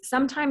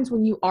sometimes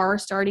when you are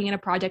starting in a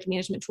project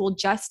management tool,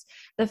 just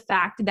the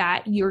fact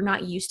that you're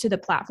not used to the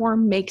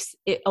platform makes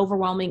it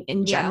overwhelming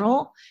in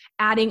general.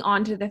 Adding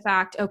on to the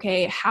fact,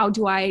 okay, how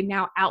do I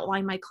now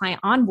outline my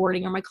client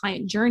onboarding or my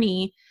client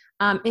journey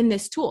in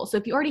this tool? So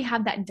if you already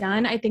have that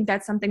done, I think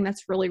that's something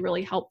that's really,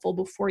 really helpful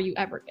before you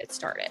ever get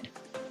started.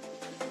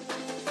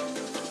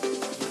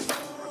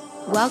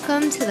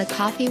 Welcome to the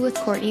Coffee with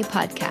Courtney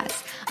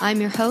podcast. I'm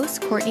your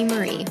host, Courtney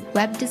Marie,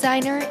 web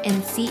designer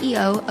and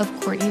CEO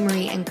of Courtney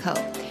Marie & Co.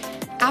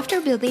 After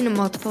building a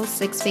multiple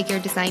six-figure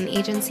design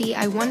agency,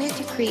 I wanted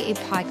to create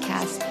a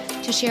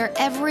podcast to share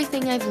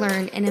everything I've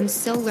learned and am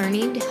still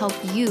learning to help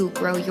you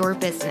grow your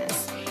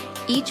business.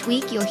 Each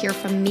week, you'll hear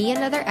from me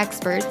and other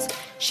experts,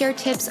 share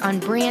tips on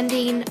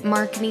branding,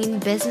 marketing,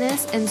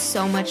 business, and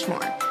so much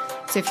more.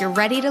 So if you're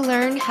ready to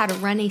learn how to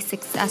run a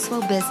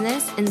successful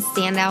business and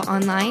stand out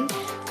online,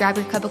 grab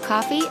your cup of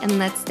coffee and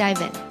let's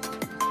dive in.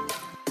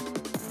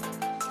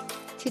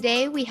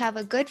 Today, we have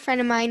a good friend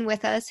of mine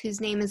with us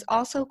whose name is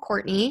also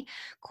Courtney.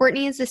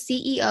 Courtney is the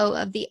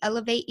CEO of the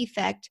Elevate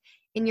Effect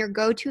and your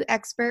go-to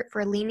expert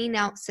for leaning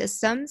out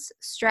systems,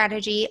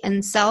 strategy,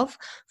 and self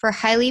for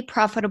highly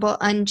profitable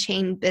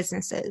unchained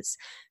businesses.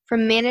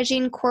 From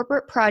managing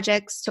corporate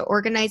projects to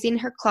organizing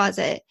her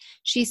closet,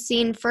 she's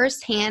seen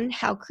firsthand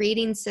how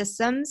creating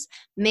systems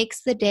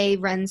makes the day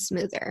run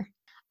smoother.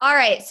 All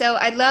right, so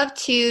I'd love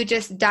to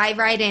just dive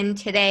right in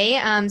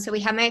today. So we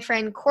have my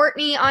friend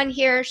Courtney on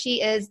here.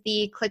 She is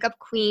the ClickUp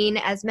queen,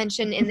 as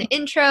mentioned in the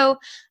intro.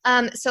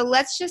 So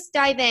let's just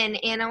dive in,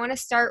 and I want to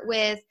start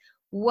with,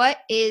 what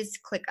is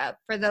ClickUp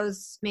for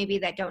those maybe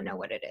that don't know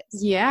what it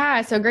is?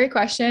 Yeah, so great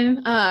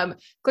question.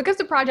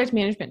 ClickUp's a project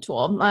management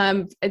tool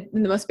in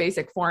the most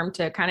basic form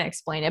to kind of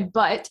explain it,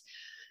 but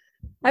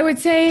I would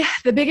say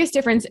the biggest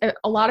difference,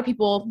 a lot of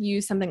people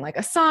use something like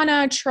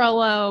Asana,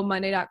 Trello,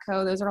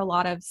 Monday.co. Those are a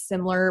lot of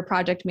similar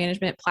project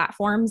management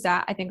platforms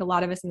that I think a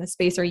lot of us in the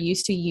space are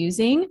used to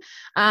using.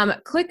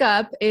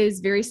 ClickUp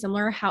is very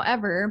similar.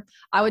 However,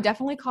 I would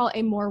definitely call it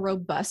a more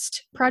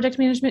robust project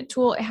management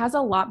tool. It has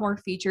a lot more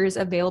features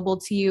available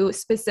to you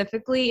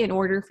specifically in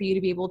order for you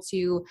to be able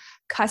to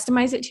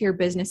customize it to your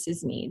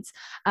business's needs.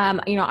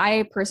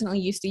 I personally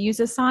used to use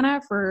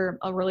Asana for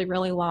a really,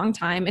 really long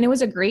time, and it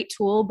was a great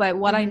tool, but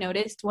what I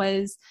noticed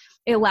was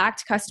it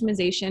lacked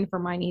customization for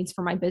my needs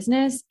for my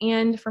business.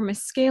 And from a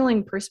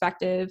scaling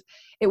perspective,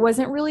 it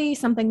wasn't really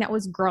something that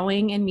was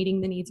growing and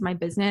meeting the needs of my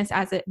business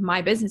as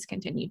my business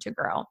continued to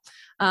grow.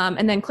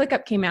 And then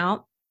ClickUp came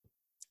out,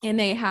 and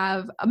they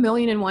have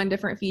 1,000,001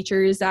 different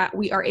features that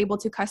we are able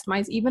to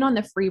customize even on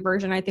the free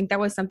version. I think that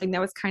was something that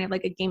was kind of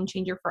like a game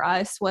changer for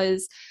us,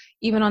 was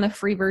even on the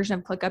free version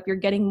of ClickUp, you're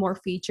getting more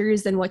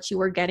features than what you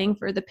were getting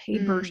for the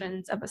paid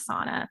versions of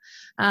Asana.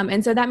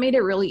 And so that made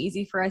it really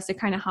easy for us to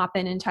kind of hop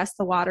in and test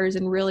the waters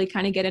and really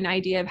kind of get an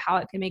idea of how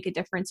it can make a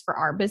difference for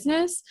our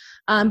business.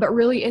 But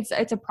really it's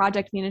a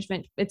project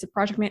management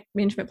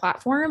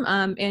platform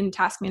and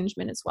task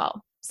management as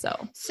well.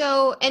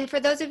 So, and for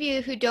those of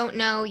you who don't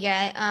know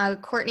yet,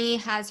 Courtney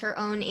has her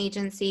own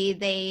agency.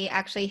 They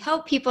actually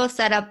help people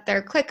set up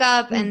their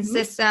ClickUp and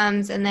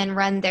systems and then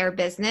run their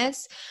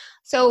business.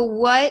 So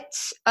what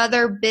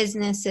other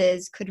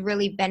businesses could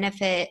really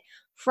benefit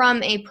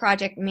from a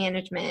project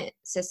management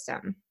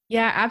system?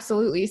 Yeah,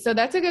 absolutely. So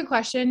that's a good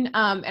question.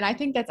 And I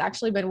think that's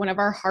actually been one of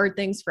our hard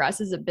things for us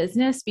as a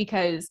business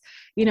because,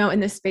 in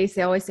this space,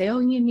 they always say, oh,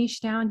 you niche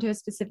down to a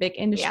specific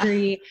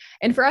industry. Yeah.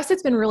 And for us,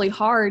 it's been really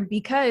hard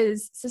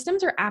because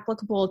systems are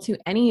applicable to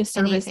any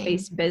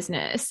service-based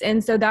business.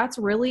 And so that's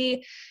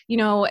really,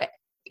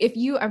 if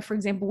you, for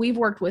example, we've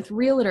worked with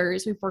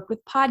realtors, we've worked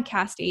with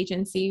podcast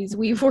agencies,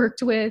 we've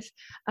worked with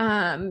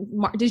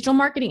digital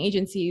marketing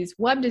agencies,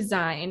 web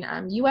design,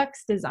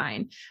 UX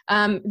design.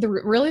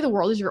 Really the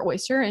world is your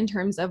oyster in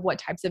terms of what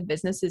types of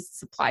businesses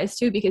this applies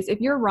to, because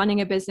if you're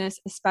running a business,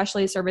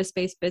 especially a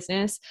service-based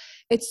business,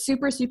 it's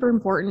super, super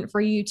important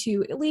for you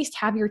to at least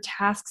have your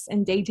tasks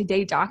and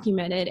day-to-day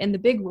documented. And the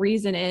big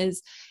reason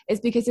is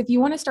because if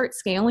you want to start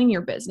scaling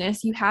your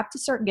business, you have to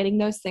start getting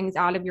those things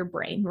out of your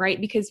brain,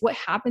 right? Because what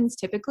happens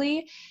typically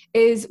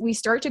is we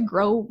start to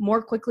grow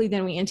more quickly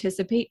than we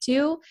anticipate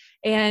to,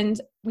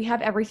 and we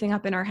have everything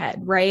up in our head,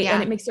 right? Yeah.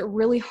 And it makes it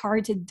really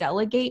hard to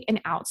delegate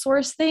and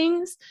outsource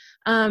things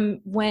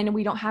when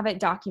we don't have it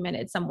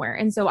documented somewhere.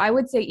 And so I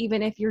would say,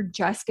 even if you're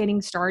just getting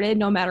started,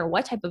 no matter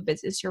what type of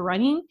business you're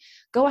running,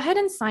 go ahead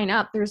and sign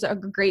up. There's a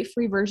great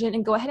free version,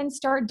 and go ahead and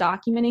start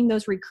documenting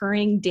those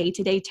recurring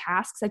day-to-day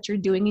tasks that you're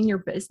doing in your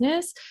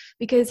business,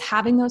 because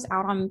having those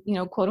out on,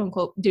 quote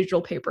unquote,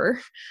 digital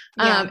paper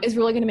is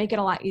really going to make it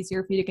a lot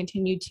easier for you to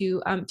continue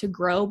to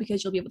grow,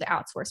 because you'll be able to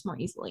outsource more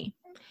easily.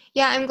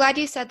 Yeah, I'm glad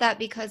you said that,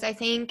 because I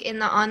think in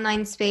the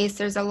online space,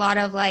 there's a lot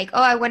of like,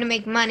 oh, I want to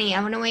make money.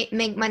 I want to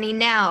make money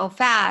now,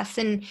 fast.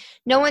 And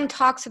no one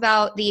talks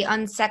about the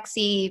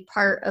unsexy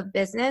part of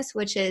business,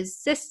 which is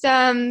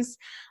systems,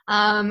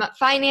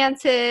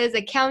 finances,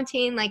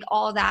 accounting, like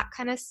all that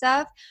kind of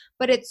stuff.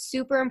 But it's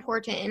super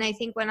important. And I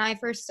think when I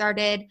first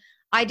started,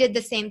 I did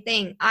the same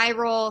thing. I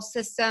roll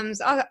systems.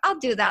 I'll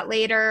do that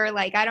later.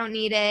 Like, I don't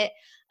need it.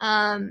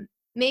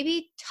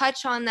 maybe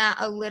touch on that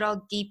a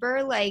little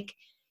deeper. Like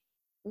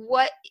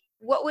what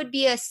would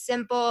be a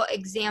simple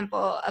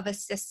example of a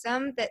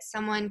system that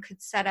someone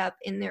could set up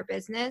in their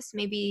business?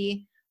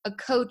 Maybe a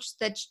coach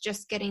that's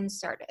just getting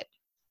started.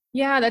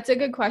 Yeah, that's a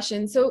good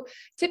question. So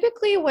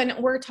typically when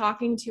we're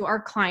talking to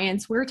our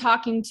clients, we're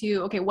talking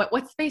to, okay, what's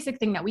the basic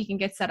thing that we can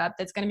get set up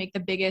that's going to make the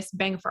biggest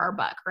bang for our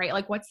buck, right?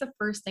 Like what's the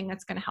first thing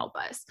that's going to help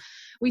us?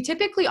 We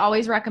typically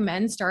always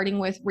recommend starting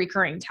with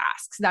recurring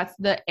tasks. That's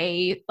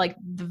like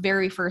the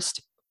very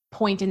first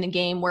point in the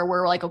game where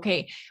we're like,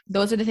 okay,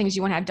 those are the things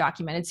you want to have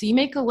documented. So you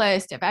make a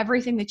list of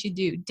everything that you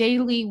do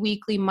daily,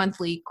 weekly,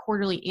 monthly,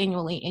 quarterly,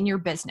 annually in your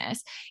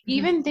business.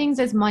 Even things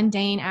as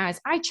mundane as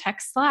I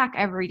check Slack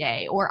every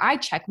day or I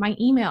check my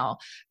email.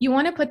 You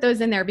want to put those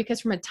in there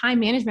because from a time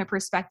management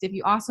perspective,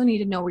 you also need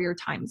to know where your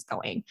time is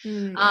going.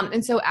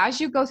 And so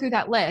as you go through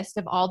that list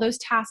of all those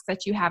tasks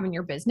that you have in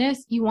your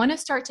business, you want to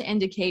start to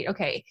indicate,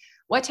 okay,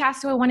 what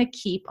tasks do I want to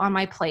keep on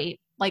my plate?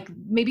 Like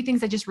maybe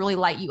things that just really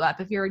light you up.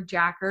 If you're a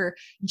Jack or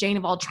Jane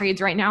of all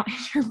trades right now in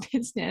your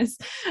business,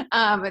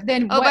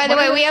 then by the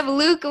way, we have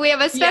Luke. We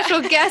have a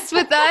special guest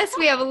with us.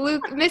 We have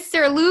Luke,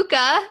 Mr.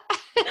 Luca.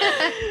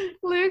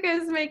 Luke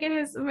is making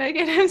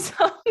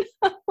himself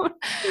known.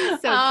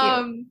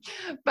 So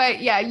cute.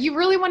 But yeah, you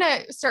really want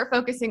to start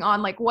focusing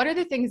on like, what are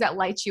the things that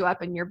light you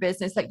up in your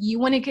business that you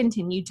want to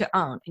continue to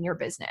own in your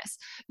business?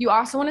 You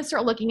also want to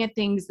start looking at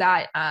things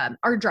that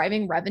are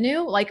driving revenue,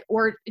 like,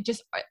 or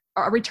just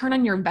a return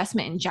on your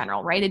investment in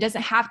general, right? It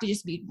doesn't have to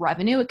just be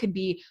revenue. It could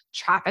be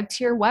traffic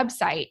to your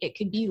website. It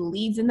could be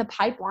leads in the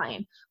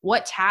pipeline.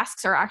 What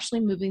tasks are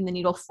actually moving the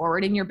needle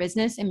forward in your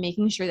business and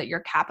making sure that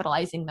you're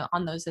capitalizing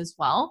on those as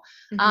well.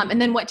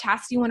 And then what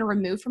tasks do you want to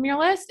remove from your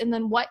list? And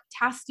then what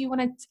tasks do you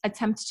want to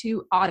attempt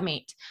to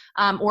automate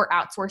or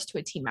outsource to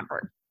a team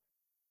member?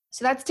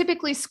 So that's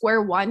typically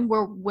square one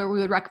where we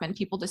would recommend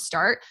people to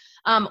start.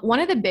 One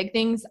of the big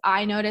things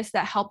I noticed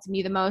that helped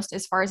me the most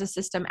as far as a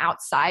system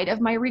outside of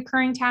my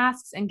recurring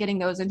tasks and getting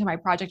those into my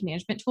project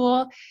management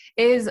tool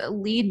is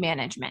lead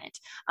management.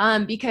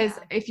 Because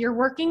if you're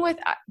working with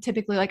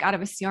typically like out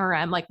of a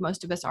CRM, like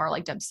most of us are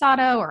like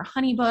Dubsado or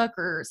Honeybook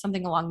or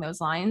something along those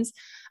lines,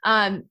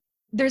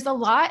 there's a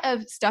lot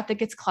of stuff that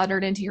gets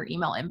cluttered into your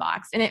email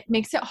inbox and it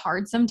makes it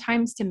hard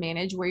sometimes to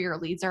manage where your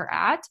leads are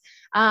at.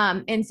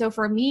 And so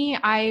for me,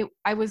 I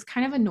was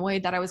kind of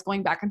annoyed that I was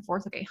going back and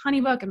forth, okay,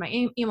 Honeybook and my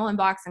email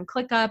inbox and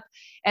ClickUp,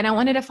 and I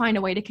wanted to find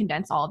a way to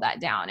condense all of that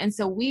down. And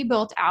so we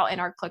built out in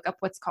our ClickUp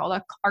what's called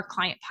our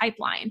client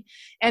pipeline.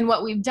 And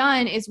what we've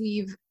done is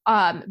we've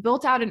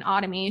built out an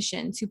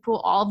automation to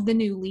pull all of the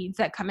new leads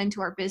that come into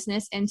our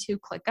business into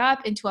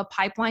ClickUp, into a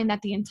pipeline that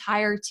the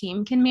entire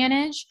team can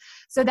manage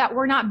so that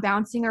we're not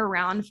bouncing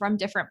around from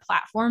different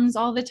platforms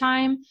all the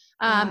time.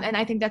 And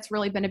I think that's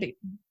really been a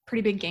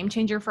pretty big game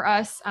changer for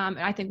us. And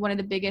I think one of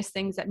the biggest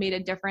things that made a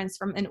difference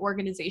from an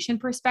organization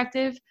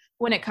perspective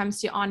when it comes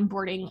to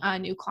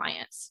onboarding new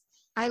clients.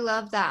 I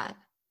love that.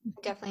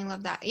 Definitely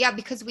love that. Yeah,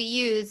 because we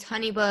use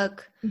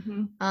Honeybook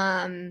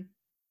and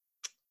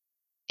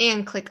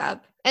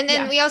ClickUp. And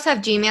then we also have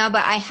Gmail,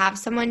 but I have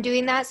someone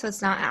doing that, so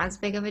it's not as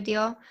big of a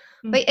deal.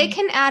 But it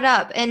can add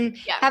up. And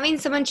having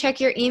someone check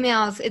your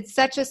emails, it's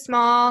such a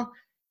small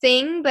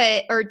thing,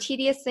 or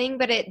tedious thing,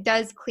 but it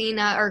does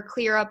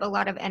clear up a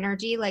lot of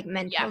energy, like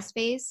mental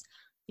space.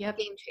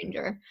 Game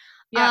changer.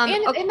 Yeah,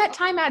 and that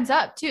time adds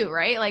up too,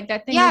 right? Like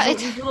that thing,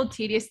 these little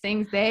tedious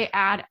things, they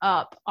add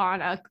up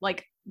on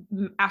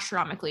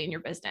astronomically in your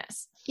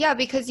business. Yeah,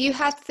 because you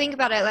have to think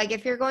about it. Like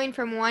if you're going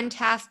from one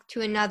task to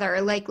another,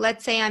 like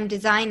let's say I'm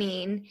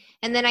designing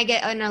and then I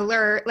get an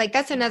alert, like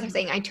that's another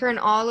thing. I turn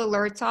all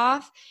alerts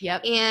off.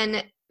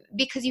 And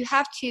because you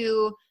have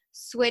to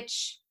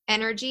switch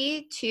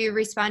energy to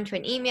respond to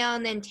an email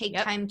and then take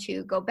time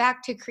to go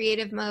back to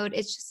creative mode.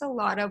 It's just a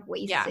lot of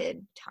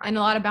wasted time. And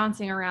a lot of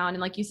bouncing around.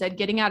 And like you said,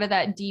 getting out of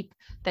that deep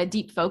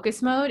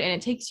focus mode. And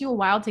it takes you a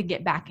while to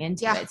get back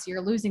into it. So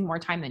you're losing more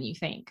time than you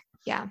think.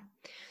 Yeah.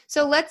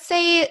 So let's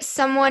say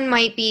someone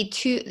might be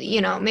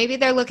maybe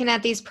they're looking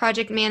at these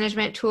project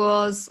management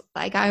tools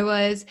like I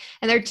was,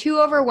 and they're too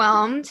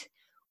overwhelmed.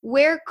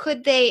 Where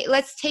could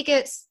let's take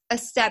it a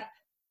step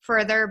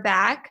further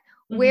back.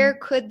 Where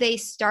could they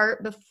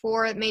start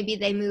before maybe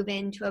they move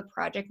into a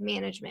project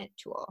management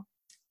tool?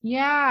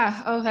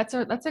 Yeah. Oh, that's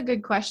a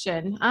good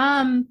question.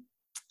 There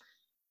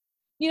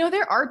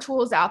are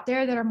tools out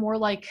there that are more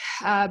like,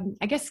 I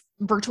guess,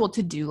 virtual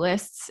to-do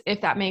lists,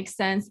 if that makes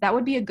sense. That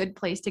would be a good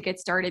place to get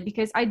started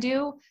because I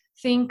do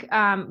think,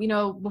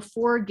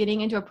 before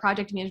getting into a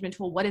project management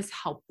tool, what is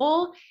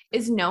helpful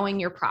is knowing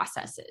your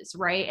processes,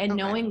 right? And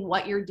knowing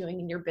what you're doing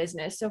in your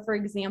business. So for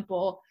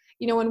example,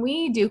 when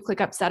we do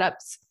ClickUp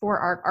setups for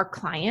our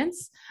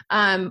clients,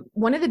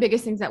 one of the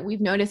biggest things that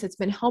we've noticed that's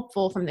been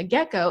helpful from the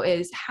get-go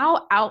is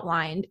how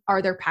outlined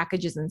are their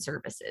packages and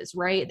services,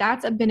 right?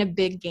 That's been a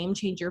big game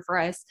changer for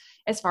us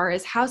as far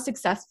as how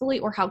successfully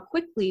or how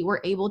quickly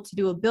we're able to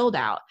do a build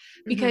out.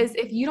 Because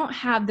if you don't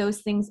have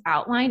those things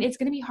outlined, it's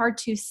going to be hard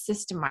to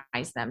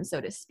systemize them, so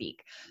to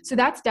speak. So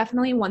that's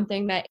definitely one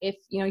thing that if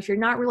you're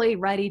not really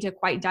ready to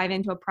quite dive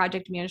into a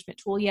project management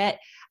tool yet,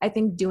 I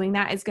think doing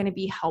that is going to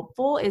be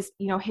helpful is,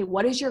 hey,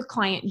 what is your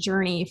client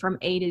journey from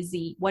A to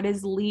Z? What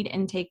does lead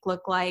intake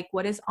look like?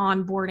 What is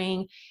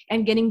onboarding?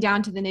 And getting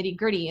down to the nitty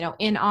gritty,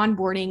 in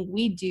onboarding,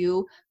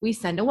 we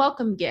send a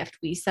welcome gift.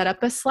 We set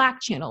up a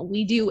Slack channel.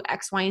 We do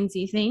X, Y, and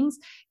Z things.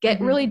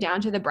 Get really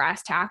down to the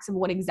brass tacks of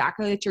what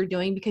exactly that you're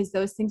doing, because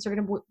those things are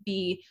going to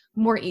be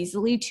more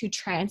easily to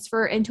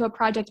transfer into a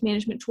project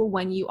management tool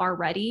when you are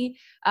ready,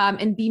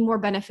 and be more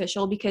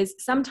beneficial, because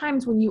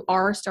sometimes when you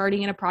are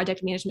starting in a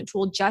project management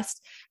tool,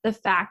 just the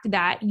fact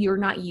that you're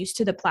not used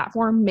to the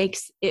platform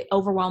makes it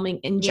overwhelming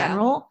in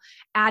general.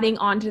 Adding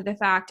on to the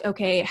fact,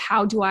 okay,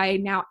 how do I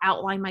now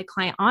outline my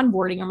client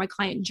onboarding or my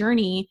client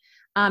journey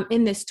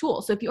in this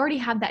tool? So if you already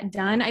have that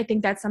done, I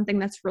think that's something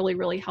that's really,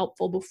 really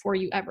helpful before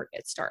you ever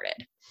get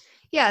started.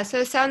 Yeah. So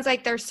it sounds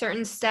like there's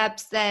certain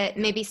steps that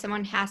maybe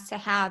someone has to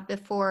have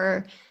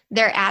before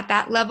they're at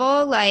that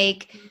level,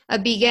 like a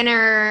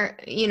beginner,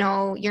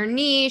 your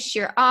niche,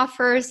 your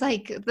offers,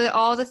 like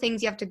all the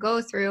things you have to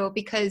go through,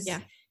 because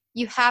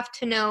you have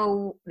to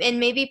know, and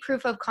maybe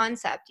proof of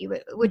concept.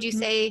 Would you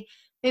say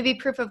maybe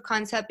proof of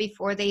concept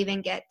before they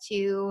even get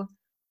to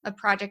a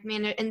project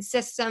manager and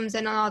systems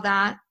and all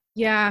that?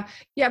 Yeah.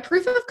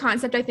 Proof of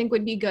concept, I think,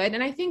 would be good.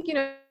 And I think,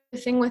 the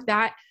thing with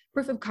that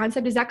proof of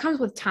concept is that comes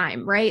with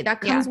time, right? That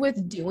comes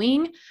with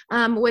doing,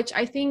 which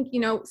I think,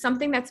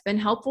 something that's been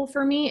helpful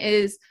for me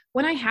is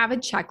when I have a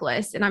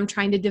checklist and I'm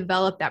trying to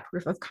develop that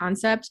proof of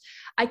concept,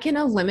 I can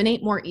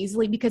eliminate more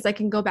easily because I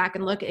can go back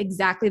and look at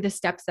exactly the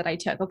steps that I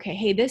took. Okay,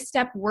 hey, this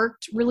step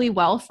worked really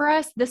well for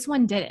us. This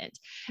one didn't.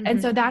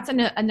 And so that's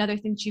another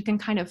thing that you can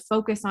kind of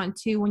focus on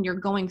too when you're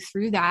going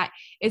through that,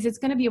 is it's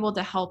going to be able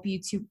to help you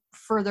to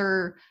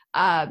further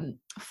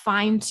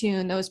fine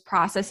tune those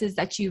processes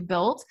that you've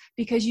built,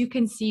 because you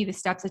can see the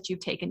steps that you've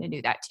taken to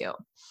do that too.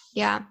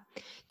 Yeah.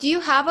 Do you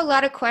have a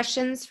lot of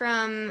questions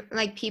from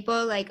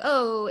people like,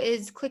 oh,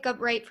 is ClickUp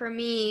right for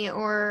me?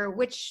 Or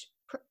which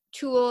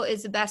tool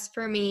is the best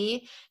for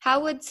me?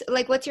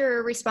 What's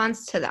your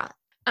response to that?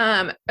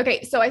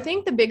 Okay. So I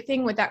think the big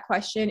thing with that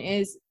question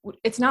is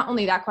it's not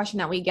only that question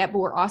that we get, but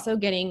we're also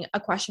getting a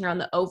question around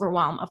the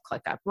overwhelm of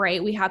ClickUp,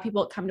 right? We have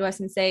people come to us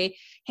and say,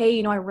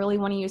 hey, I really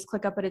want to use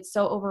ClickUp, but it's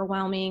so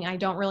overwhelming. I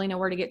don't really know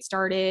where to get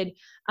started.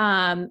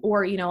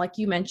 Or, like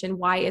you mentioned,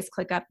 why is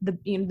ClickUp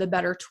the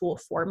better tool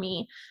for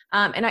me?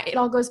 It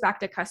all goes back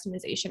to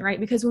customization, right?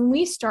 Because when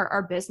we start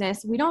our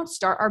business, we don't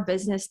start our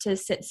business to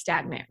sit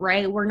stagnant,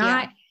 right?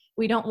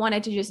 We don't want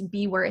it to just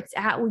be where it's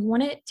at. We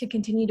want it to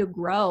continue to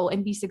grow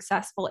and be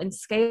successful and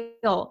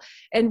scale.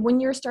 And when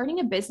you're starting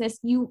a business,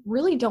 you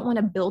really don't want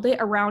to build it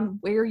around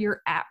where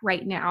you're at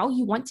right now.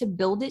 You want to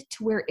build it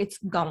to where it's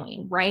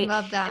going, right?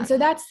 Love that. And so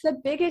that's the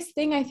biggest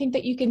thing I think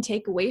that you can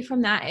take away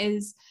from that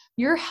is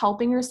you're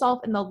helping yourself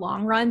in the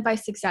long run by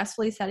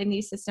successfully setting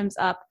these systems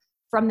up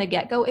from the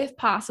get-go, if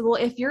possible.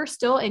 If you're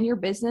still in your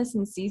business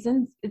and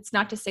seasons, it's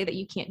not to say that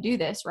you can't do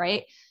this,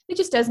 right? It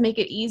just does make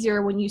it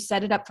easier when you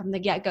set it up from the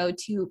get-go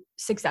to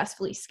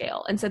successfully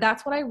scale. And so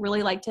that's what I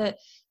really like to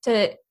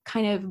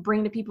kind of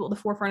bring to people, the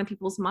forefront of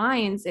people's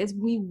minds, is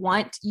we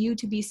want you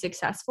to be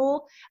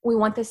successful. We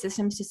want the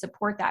systems to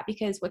support that,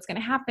 because what's going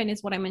to happen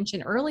is what I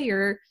mentioned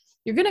earlier,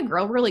 you're going to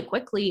grow really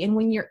quickly. And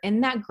when you're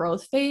in that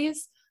growth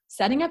phase,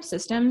 setting up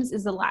systems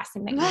is the last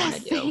thing that you want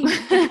to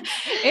do.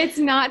 It's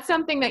not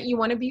something that you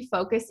want to be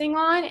focusing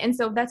on. And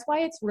so that's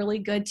why it's really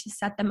good to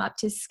set them up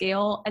to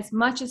scale as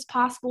much as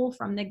possible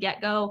from the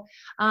get-go,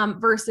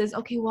 versus,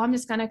 okay, well, I'm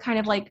just going to kind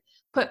of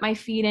put my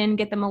feet in,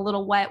 get them a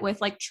little wet with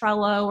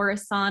Trello or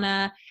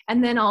Asana,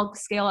 and then I'll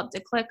scale up to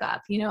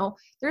ClickUp.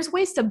 There's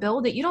ways to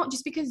build it. You don't,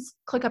 just because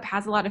ClickUp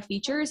has a lot of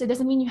features, it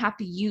doesn't mean you have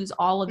to use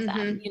all of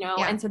them,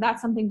 And so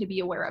that's something to be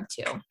aware of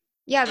too.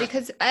 Yeah,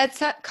 because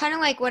it's kind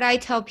of like what I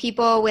tell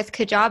people with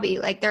Kajabi.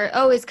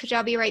 Is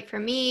Kajabi right for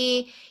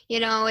me?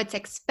 It's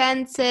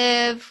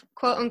expensive,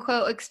 quote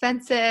unquote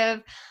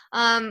expensive.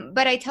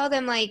 But I tell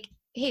them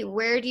hey,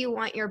 where do you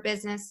want your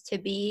business to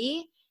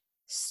be?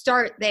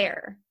 Start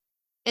there.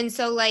 And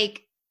so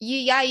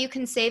you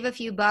can save a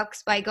few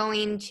bucks by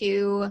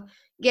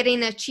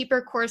getting a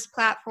cheaper course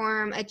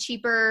platform, a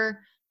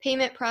cheaper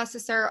payment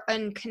processor,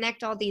 and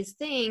connect all these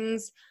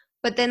things.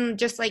 But then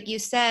just like you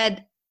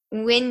said,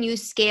 when you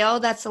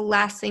scale, that's the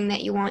last thing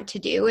that you want to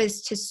do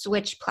is to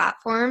switch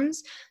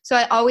platforms. So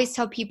I always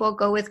tell people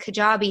go with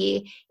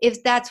Kajabi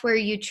if that's where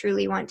you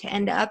truly want to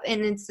end up.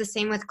 And it's the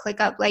same with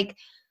ClickUp.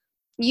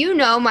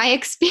 My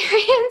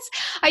experience.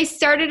 I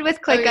started with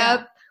ClickUp. Oh,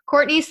 yeah.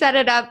 Courtney set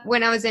it up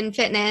when I was in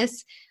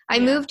fitness. I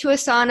moved to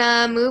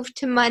Asana, moved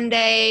to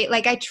Monday.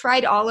 I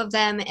tried all of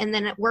them, and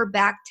then we're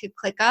back to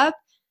ClickUp.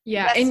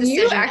 Yeah. Best And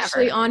you decision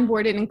actually ever.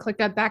 onboarded and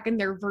ClickUp back in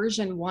their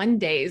version 1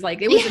 days.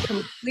 Like it was Yeah. a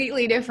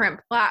completely different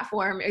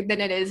platform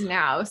than it is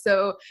now.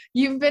 So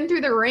you've been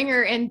through the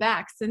ringer and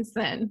back since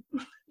then.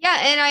 Yeah,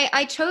 and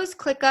I chose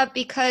ClickUp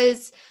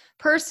because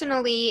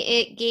personally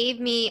it gave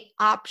me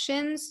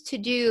options to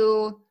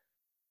do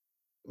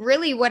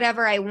really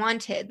whatever I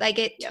wanted. Like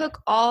it Yep.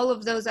 took all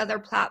of those other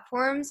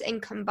platforms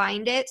and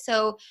combined it.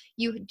 So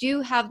you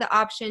do have the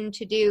option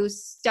to do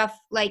stuff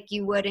like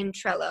you would in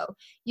Trello.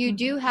 You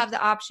do Mhm. have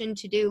the option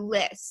to do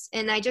lists.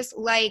 And I just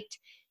liked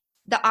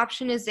the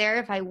option is there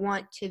if I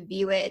want to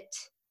view it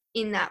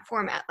in that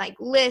format, like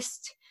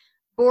list,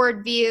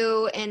 board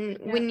view. And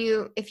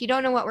Yeah. if you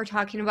don't know what we're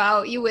talking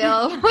about, you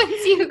will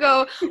once you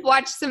go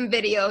watch some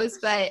videos.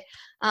 But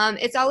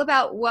it's all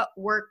about what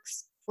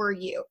works for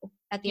you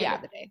at the end Yeah.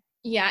 of the day.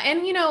 Yeah.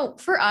 And,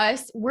 for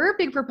us, we're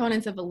big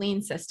proponents of a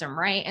lean system,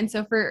 right? And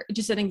so for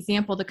just an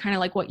example to kind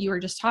of like what you were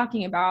just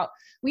talking about,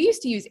 we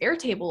used to use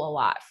Airtable a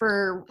lot Oh,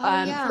 for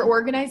yeah.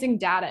 organizing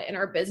data in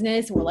our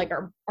business or like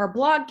our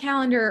blog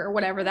calendar or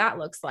whatever that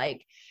looks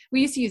like.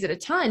 We used to use it a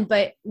ton,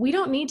 but we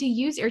don't need to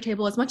use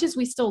Airtable as much as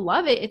we still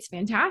love it. It's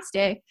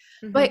fantastic.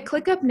 But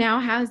ClickUp now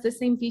has the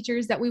same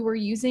features that we were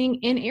using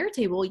in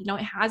Airtable.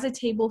 It has a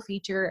table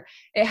feature.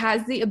 It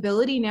has the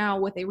ability now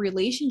with a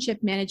relationship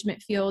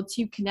management field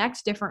to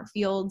connect different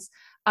fields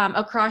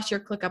across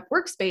your ClickUp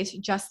workspace,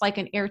 just like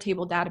an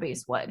Airtable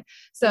database would.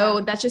 So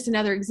Yeah. that's just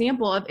another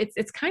example of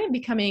it's kind of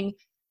becoming,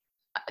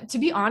 to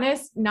be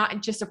honest,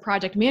 not just a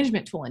project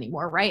management tool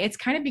anymore, right? It's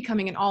kind of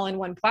becoming an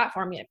all-in-one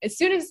platform. As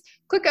soon as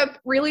ClickUp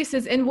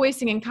releases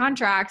invoicing and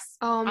contracts,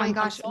 Oh my I'm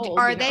gosh. sold.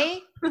 Are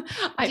they?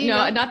 I Do you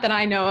know, know? not that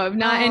I know of,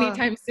 not Oh,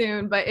 anytime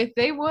soon, but if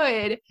they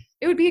would,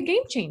 it would be a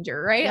game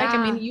changer, right? Like, I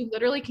mean, yeah. you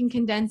literally can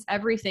condense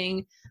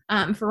everything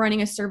for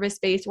running a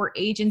service-based or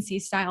agency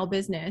style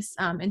business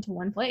into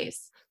one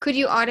place. Could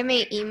you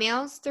automate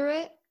emails through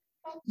it?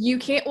 You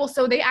can't, well,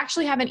 so they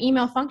actually have an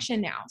email function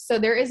now. So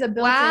there is a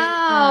built-in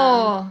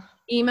Wow.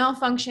 email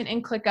function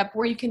in ClickUp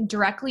where you can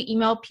directly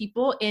email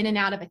people in and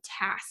out of a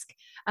task.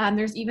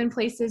 There's even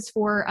places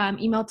for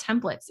email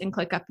templates in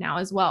ClickUp now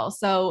as well.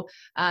 So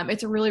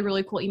it's a really,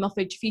 really cool email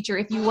feature.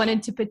 If you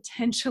wanted to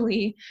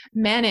potentially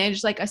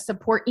manage like a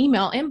support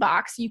email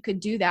inbox, you could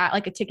do that,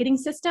 like a ticketing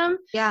system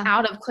Yeah.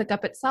 out of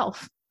ClickUp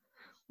itself.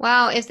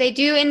 Wow. If they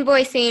do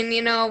invoicing,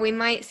 we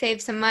might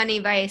save some money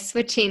by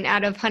switching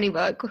out of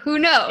Honeybook. Who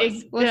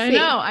knows? We'll I see.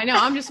 know, I know.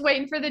 I'm just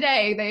waiting for the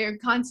day. They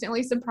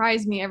constantly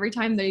surprise me every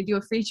time they do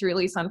a feature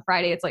release on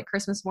Friday. It's like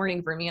Christmas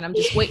morning for me, and I'm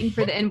just waiting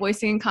for the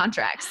invoicing and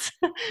contracts.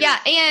 Yeah.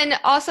 And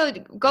also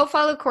go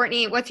follow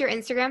Courtney. What's your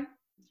Instagram?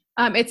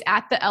 It's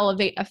at the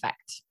Elevate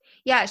Effect.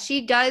 Yeah,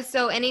 she does.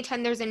 So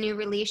anytime there's a new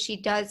release, she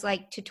does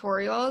like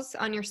tutorials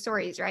on your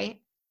stories, right?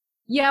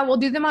 Yeah, we'll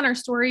do them on our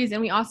stories, and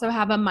we also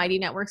have a Mighty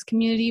Networks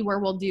community where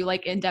we'll do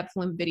like in-depth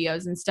link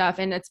videos and stuff.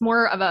 And it's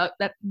more of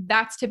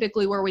that's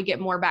typically where we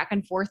get more back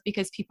and forth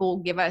because people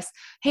give us,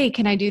 hey,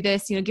 can I do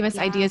this? Give us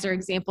Yeah. ideas or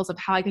examples of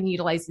how I can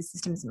utilize these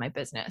systems in my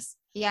business.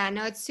 Yeah,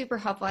 no, it's super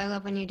helpful. I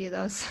love when you do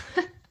those.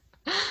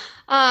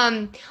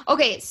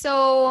 Okay,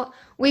 so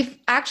we've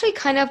actually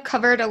kind of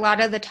covered a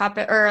lot of the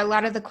topic or a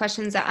lot of the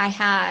questions that I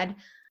had.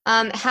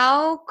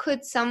 How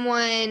could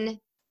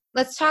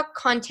let's talk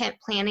content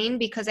planning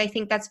because I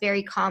think that's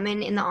very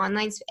common in the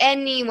online.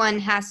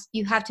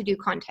 You have to do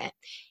content.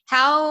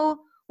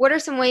 What are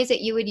some ways that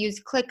you would use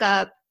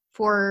ClickUp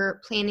for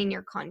planning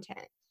your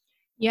content?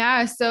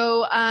 Yeah.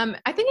 So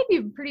I think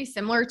it'd be pretty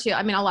similar to,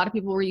 I mean, a lot of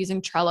people were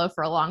using Trello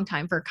for a long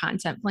time for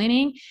content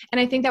planning.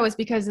 And I think that was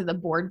because of the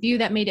board view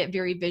that made it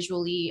very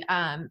visually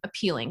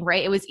appealing,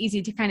 right? It was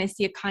easy to kind of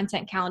see a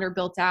content calendar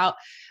built out.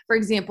 For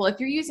example, if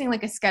you're using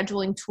like a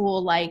scheduling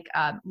tool like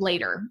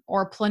Later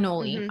or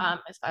Planoly,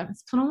 Mm-hmm.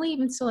 is Planoly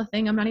even still a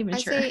thing? I'm not even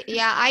sure.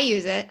 Yeah, I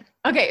use it.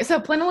 Okay, so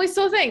Planoly's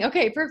still a thing.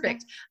 Okay, Yeah.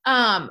 perfect.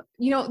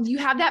 You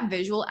have that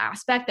visual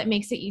aspect that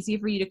makes it easy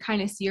for you to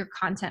kind of see your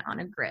content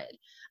on a grid.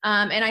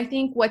 And I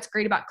think what's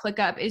great about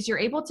ClickUp is you're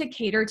able to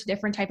cater to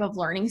different type of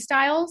learning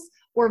styles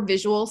or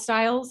visual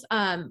styles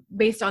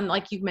based on,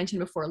 like you mentioned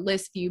before,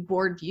 list view,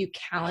 board view,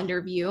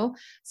 calendar view.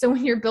 So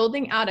when you're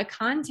building out a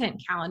content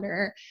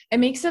calendar, it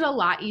makes it a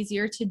lot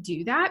easier to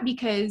do that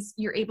because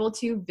you're able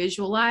to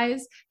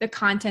visualize the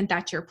content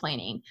that you're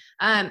planning.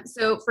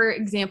 So for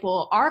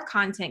example, our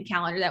content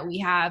calendar that we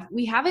have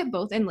it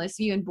both in list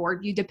view and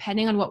board view,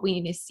 depending on what we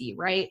need to see,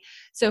 right?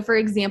 So for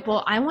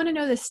example, I want to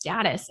know the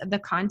status of the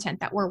content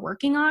that we're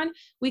working on.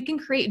 We can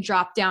create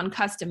drop-down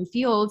custom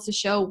fields to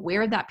show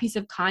where that piece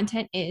of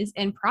content is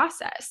in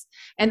process.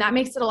 And that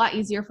makes it a lot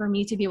easier for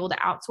me to be able to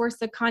outsource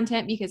the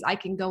content because I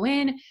can go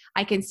in,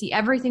 I can see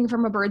everything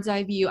from a bird's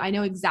eye view. I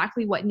know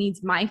exactly what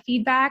needs my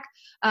feedback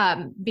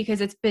because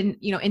it's been,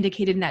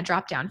 indicated in that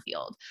drop-down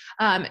field.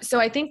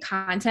 So I think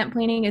content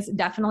planning is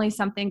definitely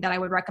something that I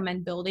would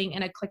recommend building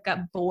in a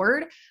ClickUp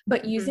board,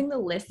 but using the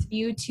list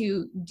view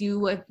to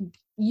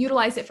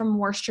utilize it for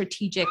more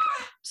strategic.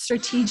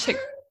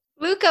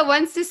 Luca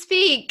wants to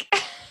speak.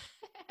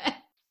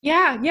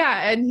 Yeah,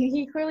 and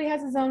he clearly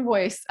has his own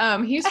voice.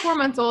 He's 4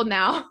 months old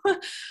now,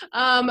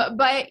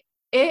 but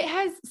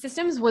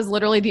Systems was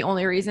literally the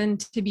only reason,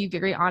 to be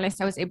very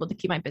honest, I was able to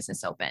keep my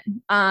business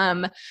open.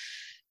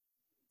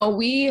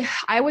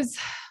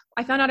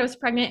 I found out I was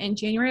pregnant in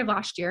January of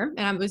last year,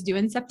 and I was due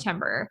in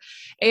September.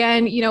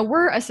 And,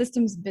 we're a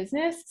systems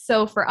business.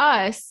 So for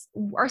us,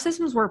 our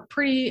systems were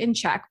pretty in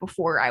check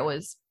before I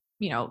was,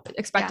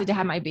 expected to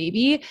have my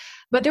baby.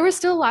 But there was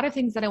still a lot of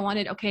things that I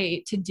wanted,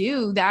 to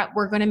do that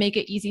were going to make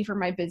it easy for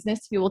my business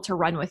to be able to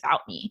run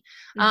without me.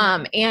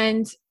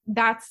 And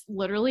that's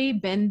literally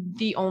been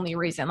the only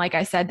reason, like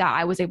I said, that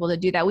I was able to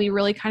do that. We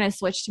really kind of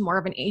switched to more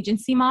of an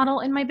agency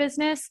model in my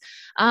business.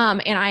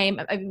 And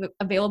I'm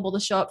available to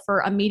show up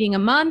for a meeting a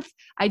month.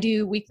 I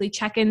do weekly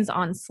check-ins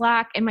on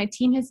Slack, and my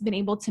team has been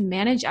able to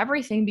manage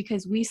everything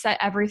because we set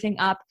everything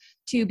up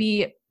to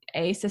be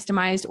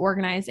systemized,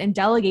 organized, and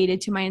delegated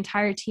to my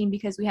entire team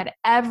because we had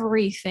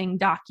everything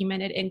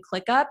documented in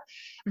ClickUp.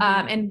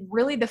 And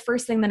really the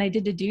first thing that I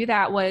did to do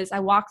that was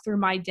I walked through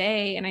my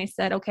day and I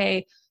said,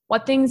 okay,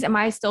 what things am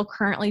I still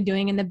currently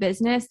doing in the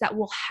business that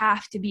will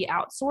have to be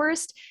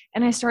outsourced?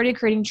 And I started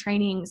creating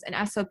trainings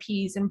and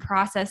SOPs and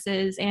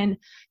processes and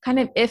kind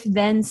of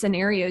if-then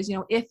scenarios.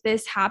 If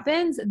this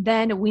happens,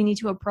 then we need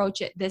to approach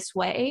it this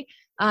way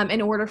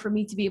in order for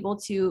me to be able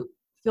to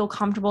feel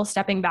comfortable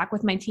stepping back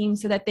with my team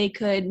so that they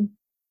could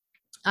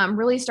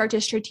really start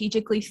to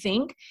strategically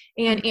think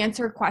and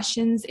answer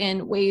questions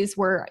in ways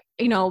where,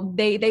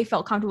 they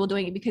felt comfortable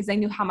doing it because they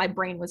knew how my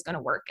brain was going to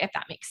work, if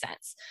that makes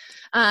sense.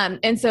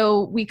 And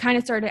so we kind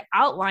of started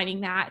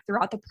outlining that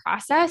throughout the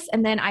process.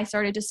 And then I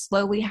started to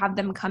slowly have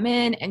them come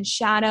in and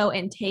shadow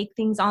and take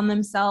things on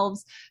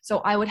themselves. So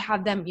I would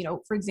have them,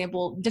 for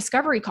example,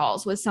 discovery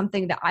calls was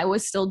something that I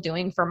was still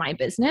doing for my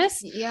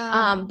business.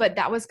 But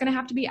that was going to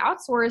have to be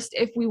outsourced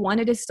if we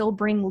wanted to still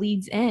bring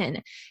leads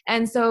in.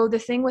 And so the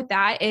thing with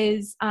that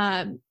is,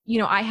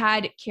 I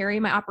had Carrie,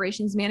 my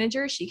operations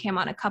manager. She came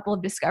on a couple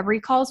of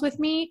discovery calls with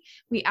me.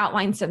 We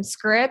outlined some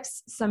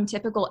scripts, some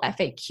typical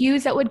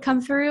FAQs that would come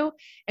through,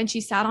 and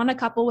she sat on a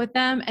couple with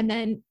them. And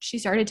then she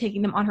started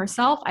taking them on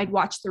herself. I'd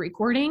watch the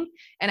recording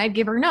and I'd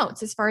give her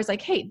notes as far as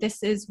like, hey,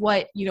 this is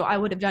what, I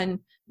would have done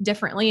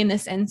differently in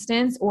this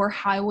instance, or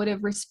how I would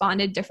have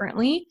responded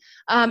differently.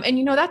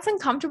 And that's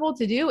uncomfortable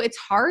to do. It's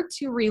hard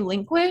to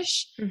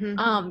relinquish,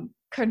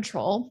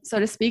 control, so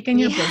to speak, in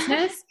your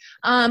business.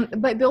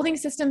 But building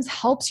systems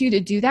helps you to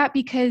do that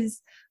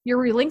because you're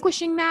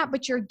relinquishing that,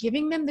 but you're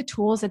giving them the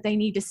tools that they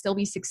need to still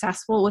be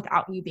successful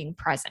without you being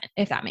present,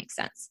 if that makes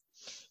sense.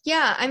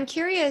 Yeah. I'm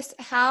curious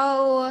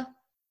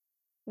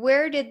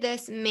where did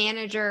this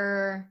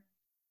manager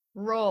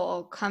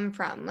role come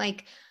from?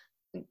 Like,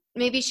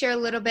 maybe share a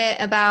little bit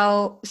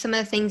about some of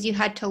the things you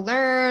had to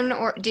learn,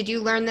 or did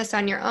you learn this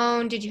on your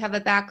own? Did you have a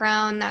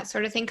background, that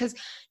sort of thing? Because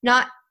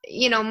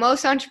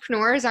most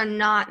entrepreneurs are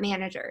not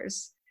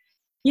managers.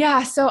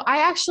 Yeah. So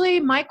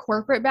my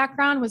corporate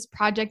background was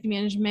project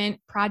management,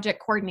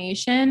 project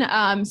coordination.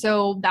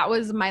 So that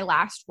was my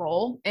last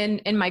role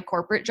in my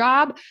corporate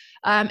job.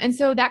 And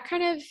so that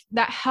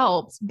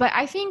helps. But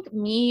I think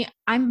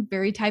I'm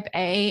very type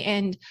A,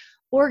 and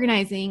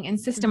organizing and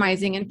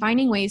systemizing and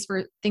finding ways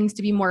for things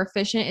to be more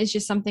efficient is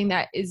just something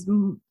that is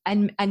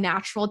a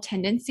natural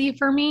tendency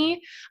for me.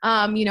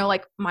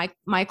 Like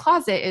my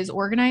closet is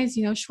organized,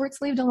 short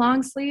sleeve to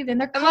long sleeve,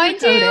 and they're color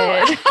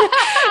coded.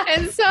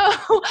 And so,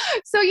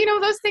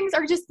 those things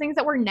are just things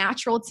that were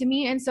natural to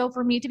me. And so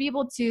for me to be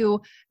able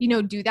to,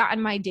 do that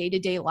in my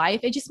day-to-day life,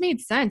 it just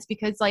made sense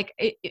because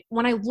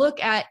when I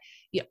look at,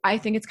 I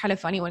think it's kind of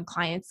funny when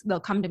clients,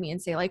 they'll come to me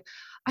and say like,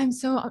 I'm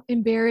so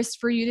embarrassed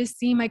for you to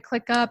see my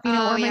ClickUp,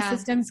 or my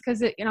systems.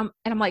 Cause and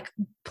I'm like,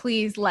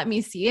 please let me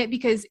see it,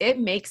 because it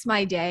makes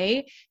my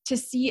day to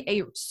see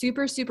a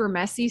super, super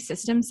messy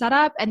system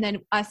setup. And then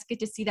us get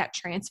to see that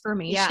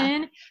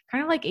transformation,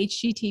 kind of like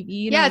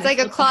HGTV. It's like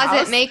a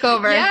closet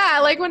makeover. Yeah.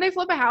 Like when they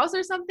flip a house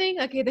or something,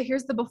 okay,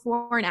 here's the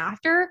before and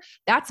after.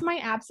 That's my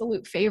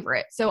absolute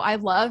favorite. So I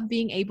love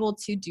being able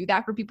to do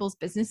that for people's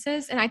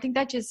businesses. And I think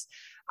that just,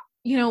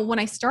 when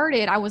I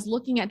started, I was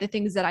looking at the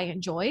things that I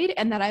enjoyed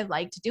and that I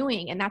liked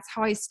doing. And that's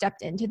how I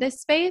stepped into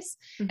this space.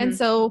 And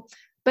so,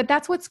 but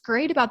that's what's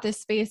great about this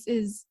space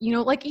is,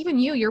 like even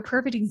you're a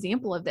perfect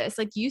example of this.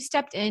 Like you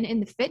stepped in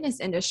the fitness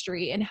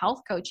industry and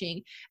health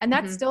coaching, and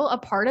that's still a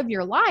part of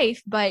your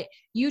life, but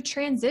you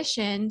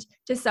transitioned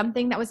to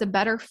something that was a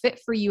better fit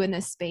for you in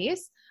this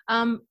space.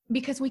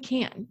 Because we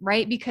can,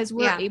 right? Because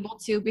we're able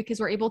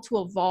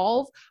to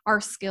evolve our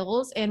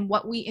skills and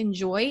what we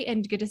enjoy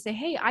and get to say,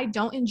 hey, I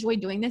don't enjoy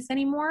doing this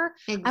anymore.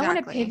 Exactly. I want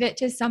to pivot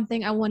to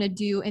something I want to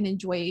do and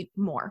enjoy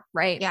more.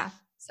 Right. Yeah.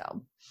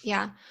 So,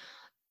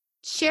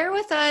 share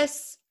with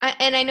us,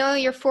 and I know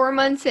you're 4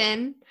 months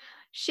in,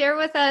 share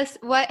with us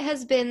what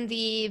has been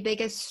the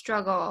biggest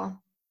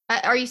struggle.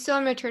 Are you still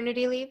on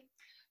maternity leave?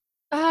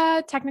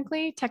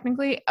 Technically.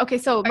 Okay.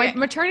 So my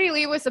maternity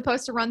leave was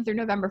supposed to run through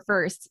November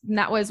 1st. And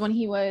that was when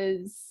he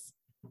was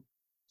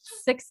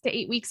 6 to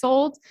 8 weeks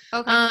old.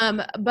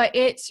 Okay. But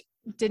it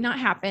did not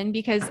happen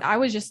because I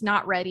was just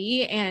not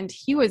ready. And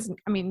he was,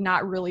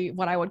 not really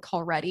what I would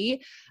call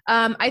ready.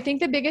 I think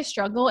the biggest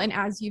struggle, and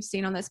as you've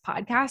seen on this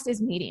podcast,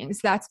 is meetings.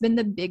 That's been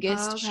the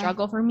biggest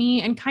struggle for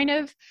me, and kind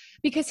of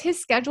because his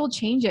schedule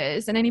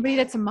changes, and anybody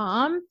that's a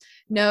mom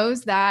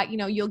knows that,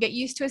 you'll get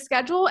used to a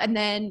schedule and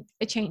then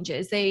it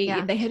changes. They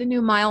hit a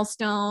new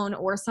milestone,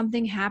 or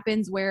something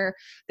happens where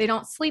they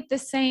don't sleep the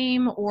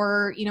same,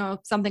 or,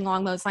 something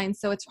along those lines.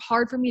 So it's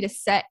hard for me to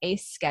set a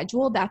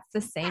schedule that's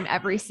the same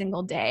every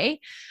single day.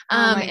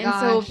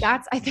 So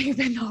that's, I think,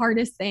 been the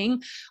hardest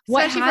thing.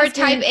 Especially for a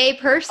type A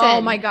person.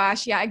 Oh my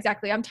gosh. Yeah,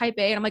 exactly. I'm type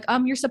A, and I'm like,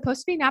 you're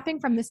supposed to be napping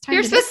from this time.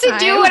 You're supposed to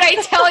do what I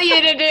tell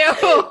you to do.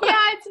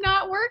 Yeah, it's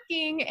not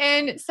working.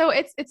 And so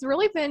it's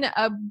really been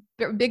a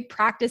big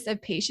practice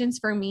of patience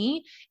for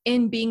me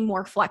in being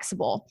more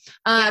flexible.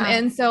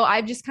 And so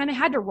I've just kind of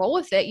had to roll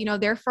with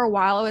it. There for a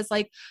while, I was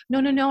like,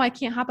 no, I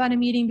can't hop on a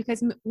meeting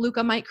because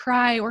Luca might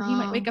cry, or he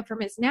might wake up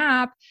from his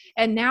nap.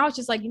 And now it's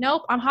just like,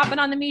 nope, I'm hopping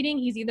on the meeting.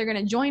 He's either going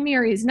to join me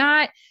or he's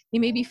not. He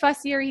may be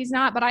fussy or he's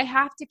not, but I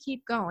have to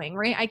keep going,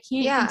 right? I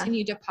can't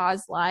continue to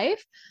pause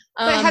life.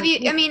 But have you,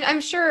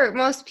 I'm sure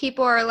most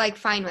people are like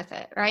fine with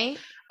it, right?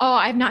 Oh,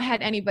 I've not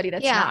had anybody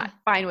that's not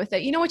fine with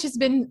it,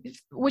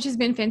 which has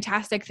been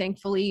fantastic.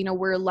 Thankfully,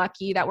 we're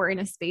lucky that we're in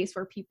a space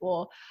where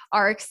people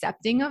are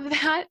accepting of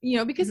that,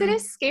 because it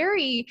is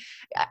scary.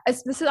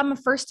 I'm a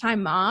first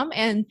time mom,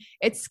 and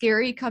it's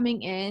scary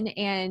coming in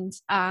and,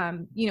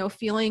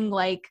 feeling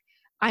like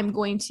I'm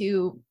going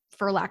to,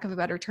 for lack of a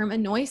better term,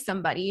 annoy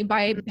somebody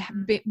by,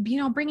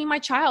 bringing my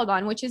child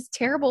on, which is a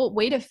terrible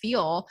way to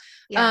feel.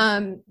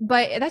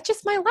 But that's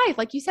just my life.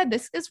 Like you said,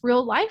 this is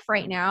real life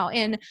right now.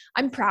 And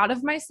I'm proud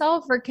of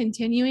myself for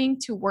continuing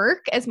to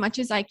work as much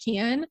as I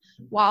can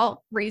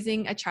while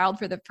raising a child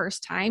for the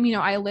first time.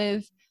 I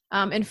live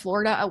in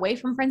Florida, away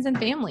from friends and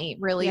family,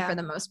 really, for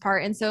the most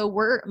part. And so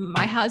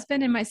my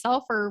husband and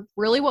myself are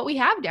really what we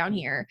have down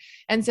here.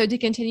 And so to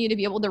continue to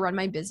be able to run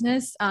my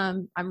business,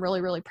 I'm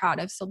really, really proud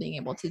of still being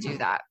able to do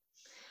that.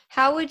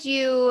 How would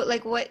you,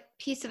 what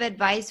piece of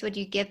advice would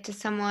you give to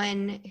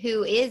someone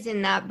who is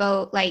in that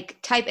boat,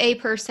 like type A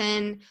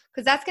person?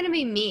 Because that's going to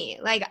be me.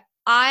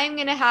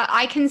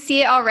 I can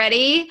see it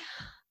already.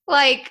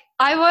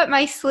 I want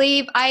my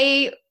sleep.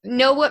 I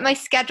know what my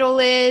schedule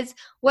is.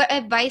 What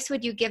advice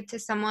would you give to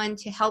someone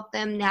to help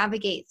them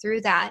navigate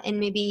through that and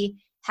maybe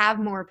have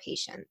more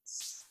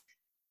patience?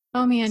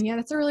 Oh man. Yeah,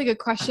 that's a really good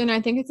question.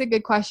 I think it's a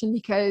good question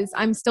because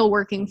I'm still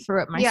working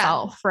through it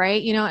myself,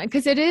 right?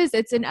 Because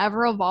it's an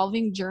ever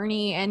evolving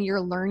journey, and you're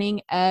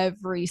learning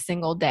every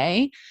single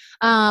day.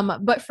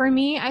 But for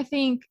me, I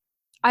think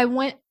I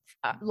went,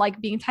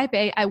 being type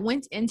A, I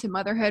went into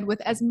motherhood with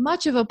as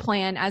much of a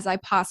plan as I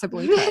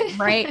possibly could,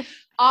 right?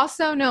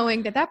 Also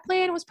knowing that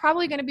plan was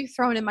probably going to be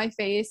thrown in my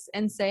face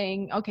and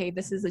saying, okay,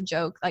 this is a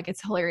joke.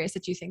 It's hilarious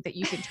that you think that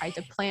you can try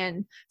to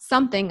plan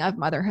something of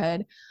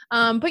motherhood.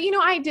 But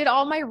I did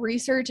all my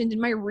research and did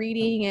my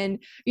reading, and,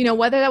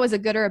 whether that was a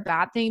good or a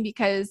bad thing,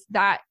 because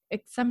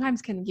it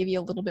sometimes can give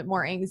you a little bit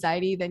more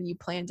anxiety than you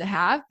plan to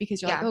have,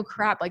 because you're like, oh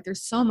crap,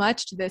 there's so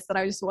much to this that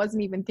I just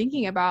wasn't even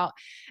thinking about.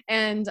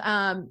 And,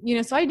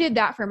 so I did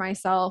that for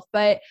myself.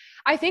 But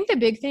I think the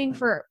big thing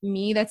for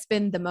me that's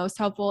been the most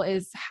helpful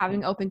is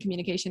having open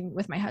communication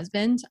with my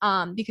husband,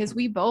 because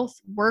we both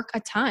work a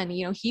ton.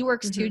 He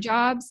works 2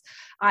 jobs.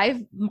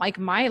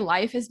 My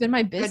life has been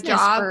my business. Good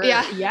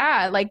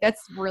job.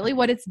 That's really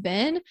what it's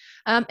been.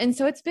 And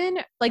so it's been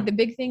the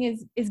big thing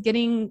is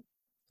getting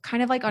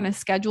kind of on a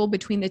schedule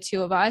between the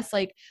two of us.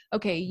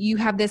 Okay, you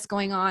have this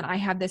going on, I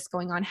have this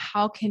going on.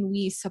 How can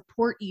we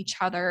support each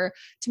other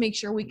to make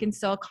sure we can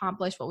still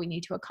accomplish what we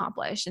need to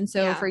accomplish? And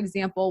so, for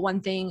example,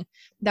 one thing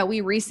that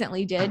we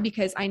recently did,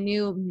 because I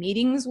knew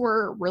meetings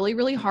were really,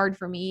 really hard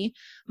for me.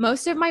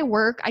 Most of my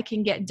work I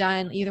can get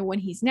done either when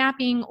he's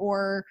napping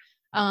or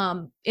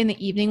in the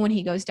evening when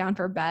he goes down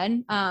for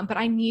bed. But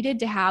I needed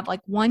to have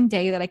one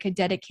day that I could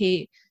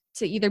dedicate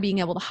to either being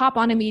able to hop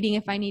on a meeting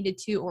if I needed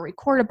to, or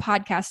record a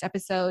podcast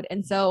episode.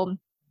 And so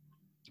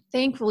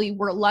thankfully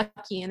we're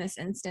lucky in this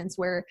instance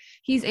where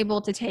he's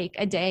able to take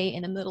a day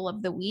in the middle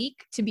of the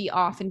week to be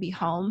off and be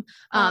home,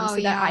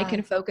 that I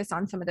can focus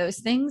on some of those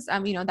things.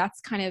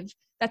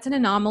 That's an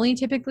anomaly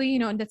typically,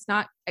 and that's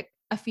not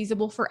a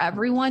feasible for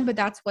everyone, but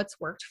that's what's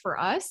worked for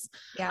us.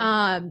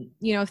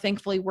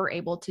 Thankfully we're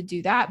able to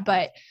do that.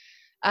 But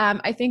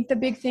I think the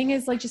big thing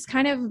is just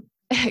kind of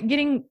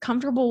getting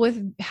comfortable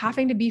with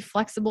having to be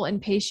flexible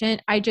and patient.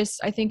 I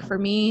think for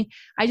me,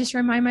 I just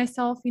remind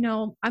myself,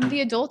 I'm the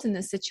adult in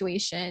this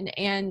situation,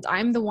 and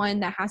I'm the one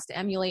that has to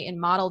emulate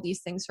and model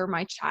these things for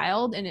my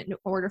child. And in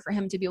order for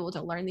him to be able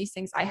to learn these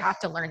things, I have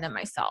to learn them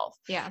myself.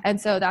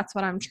 And so that's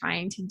what I'm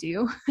trying to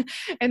do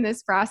in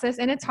this process.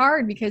 And it's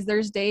hard because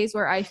there's days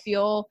where I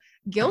feel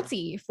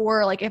guilty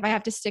for if I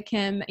have to stick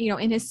him,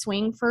 in his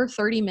swing for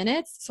 30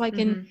 minutes so I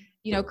can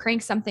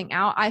crank something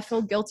out. I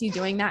feel guilty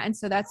doing that. And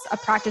so that's a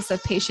practice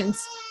of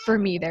patience for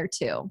me there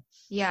too.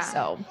 Yeah.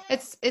 So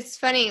it's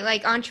funny,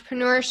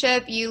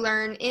 entrepreneurship, you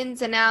learn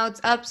ins and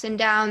outs, ups and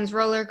downs,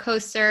 roller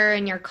coaster,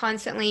 and you're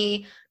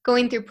constantly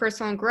going through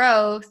personal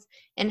growth.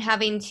 and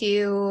having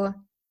to,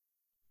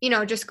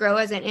 just grow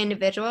as an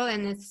individual.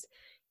 And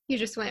you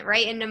just went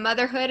right into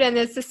motherhood, and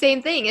it's the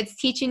same thing. It's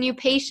teaching you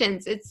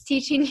patience. It's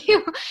teaching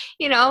you,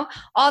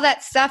 all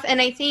that stuff. And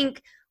I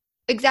think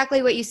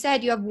exactly what you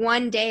said, you have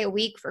one day a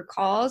week for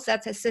calls.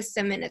 That's a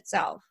system in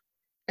itself.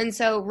 And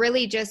so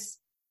really just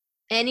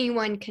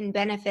anyone can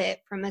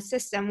benefit from a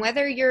system,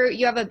 whether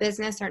you have a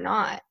business or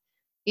not.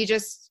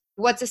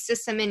 What's a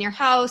system in your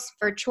house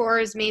for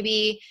chores?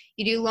 Maybe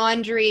you do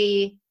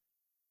laundry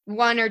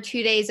 1 or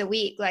 2 days a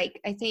week. Like,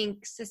 I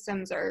think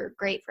systems are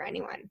great for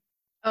anyone.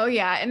 Oh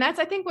yeah. And that's,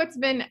 I think what's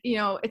been,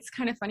 it's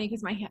kind of funny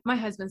because my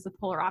husband's the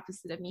polar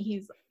opposite of me.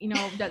 He's,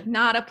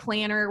 not a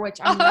planner, which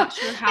I'm not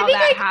sure how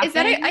that happens.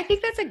 I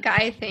think that's a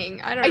guy thing.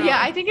 I don't know.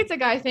 Yeah, I think it's a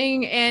guy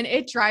thing, and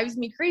it drives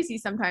me crazy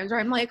sometimes where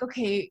I'm like,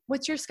 okay,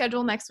 what's your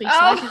schedule next week? So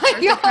I can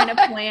start to kind of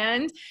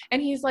plan.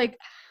 And he's like,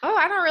 oh,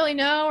 I don't really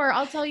know. Or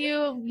I'll tell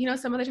you,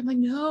 some other time. I'm like,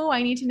 no,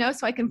 I need to know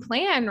so I can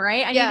plan,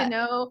 right? I need to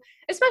know,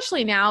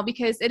 especially now,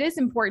 because it is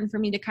important for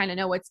me to kind of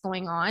know what's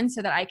going on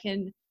so that I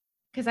can,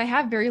 because I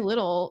have very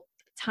little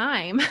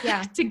time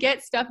to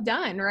get stuff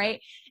done,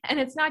 right? And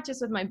it's not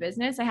just with my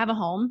business. I have a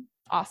home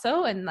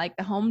also, and like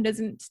the home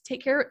doesn't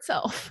take care of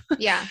itself.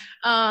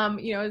 And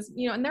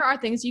there are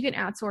things you can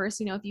outsource,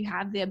 if you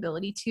have the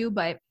ability to,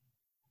 but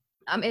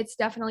it's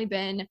definitely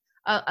been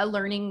a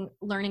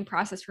learning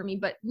process for me.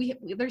 But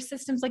there's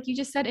systems, like you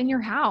just said, in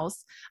your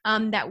house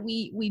that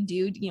we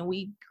do,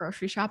 we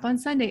grocery shop on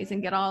Sundays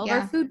and get all of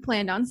our food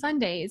planned on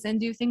Sundays and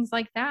do things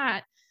like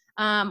that.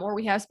 Or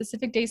we have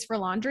specific days for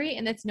laundry,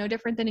 and it's no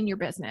different than in your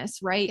business,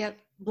 right? Yep.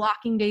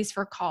 Blocking days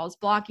for calls,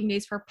 blocking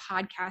days for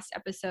podcast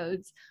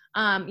episodes.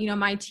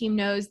 My team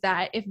knows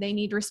that if they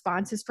need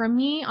responses from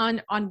me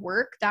on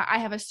work, that I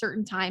have a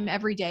certain time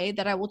every day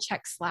that I will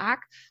check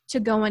Slack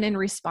to go in and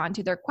respond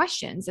to their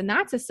questions. And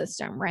that's a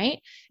system, right?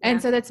 Yeah.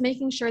 And so that's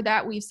making sure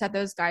that we've set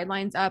those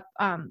guidelines up,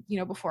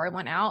 before I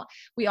went out.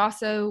 We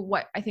also,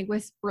 what I think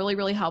was really,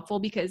 really helpful,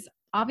 because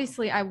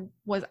obviously I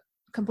was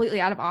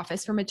completely out of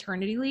office for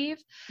maternity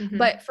leave. Mm-hmm.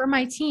 But for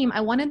my team,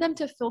 I wanted them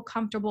to feel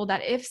comfortable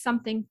that if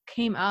something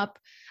came up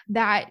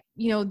that,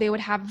 they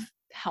would have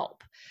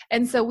help.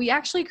 And so we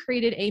actually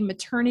created a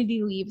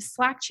maternity leave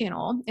Slack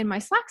channel in my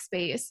Slack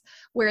space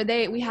where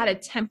we had a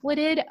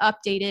templated,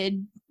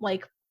 updated,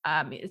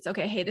 it's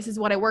okay. Hey, this is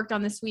what I worked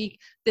on this week.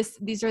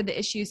 These are the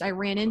issues I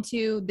ran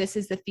into. This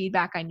is the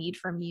feedback I need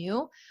from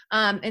you.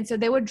 And so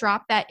they would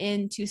drop that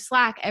into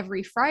Slack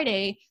every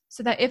Friday,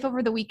 so that if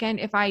over the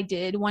weekend, if I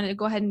did want to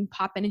go ahead and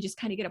pop in and just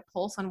kind of get a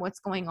pulse on what's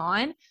going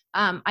on,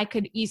 I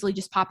could easily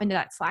just pop into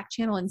that Slack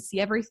channel and see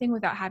everything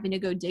without having to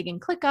go dig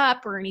in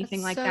ClickUp or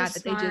anything like that.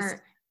 Smart. That they just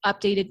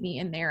updated me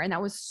in there. And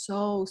that was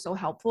so, so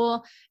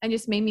helpful and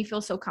just made me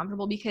feel so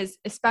comfortable, because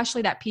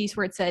especially that piece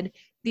where it said,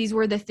 these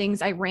were the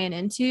things I ran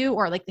into,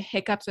 or like the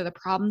hiccups or the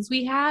problems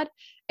we had.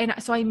 And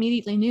so I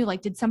immediately knew,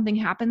 did something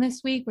happen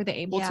this week? Were they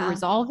able to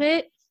resolve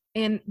it?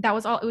 And that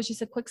was all. It was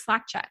just a quick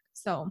Slack check.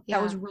 So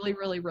that was really,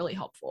 really, really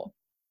helpful.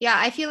 Yeah.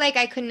 I feel like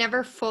I could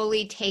never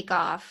fully take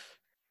off.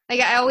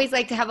 I always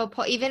like to have a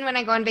pulse. Even when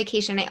I go on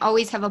vacation, I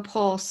always have a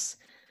pulse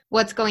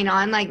what's going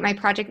on. Like my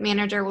project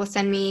manager will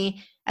send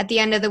me at the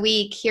end of the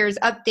week, here's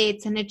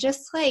updates. And it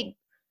just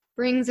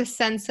brings a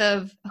sense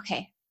of,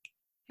 okay,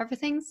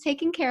 everything's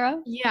taken care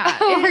of. Yeah.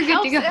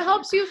 It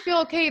helps you feel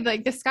okay.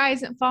 Like the sky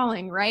isn't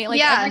falling, right?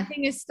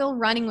 Everything is still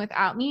running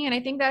without me. And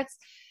I think that's,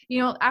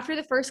 after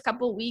the first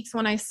couple of weeks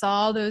when I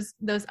saw those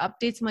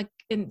updates,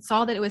 and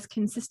saw that it was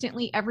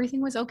consistently,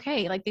 everything was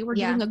okay. Like they were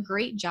doing a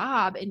great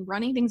job in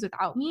running things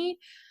without me.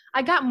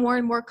 I got more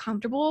and more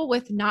comfortable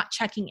with not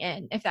checking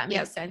in, if that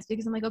makes sense,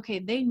 because I'm like, okay,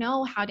 they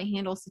know how to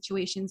handle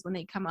situations when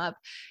they come up.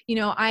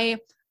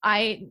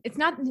 It's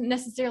not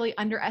necessarily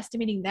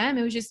underestimating them.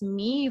 It was just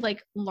me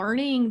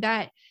learning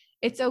that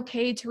it's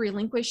okay to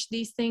relinquish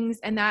these things,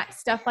 and that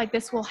stuff like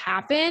this will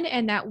happen,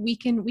 and that we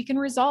can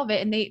resolve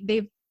it. And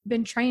they've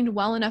been trained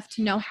well enough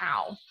to know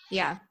how.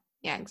 Yeah,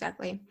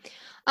 exactly.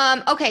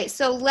 Okay.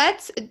 So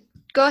let's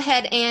go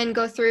ahead and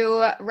go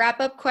through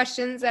wrap-up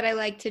questions that I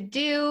like to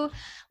do.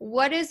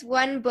 What is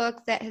one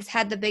book that has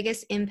had the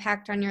biggest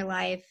impact on your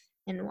life,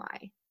 and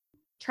why?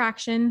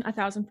 Traction,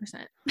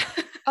 1,000%.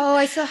 Oh,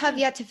 I still have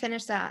yet to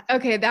finish that.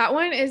 Okay, that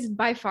one is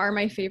by far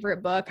my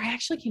favorite book. I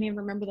actually can't even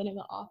remember the name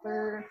of the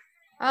author.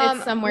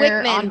 It's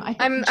somewhere Wickman.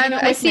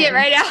 I see it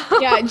right now.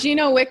 Yeah,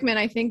 Gino Wickman,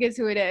 I think, is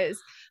who it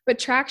is. But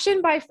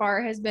Traction by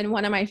far has been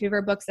one of my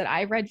favorite books that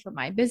I read for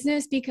my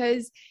business,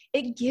 because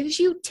it gives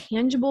you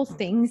tangible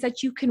things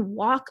that you can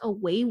walk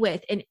away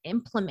with and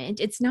implement.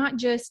 It's not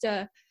just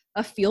a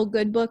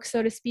feel-good book,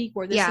 so to speak,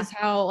 where this is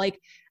how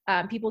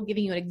people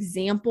giving you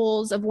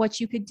examples of what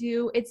you could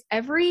do. It's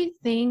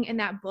everything in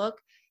that book.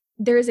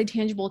 There is a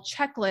tangible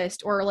checklist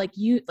or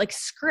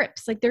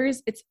scripts.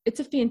 It's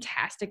a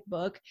fantastic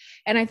book.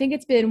 And I think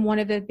it's been one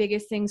of the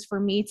biggest things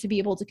for me to be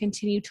able to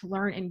continue to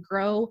learn and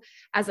grow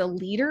as a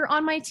leader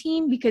on my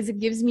team, because it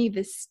gives me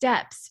the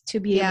steps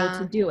to be able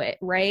to do it.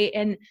 Right.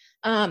 And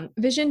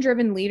Vision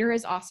Driven Leader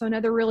is also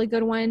another really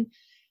good one.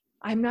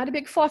 I'm not a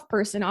big fluff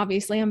person.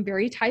 Obviously, I'm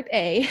very type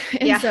A.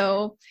 And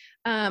so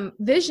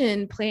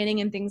vision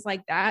planning and things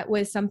like that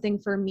was something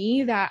for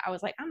me that I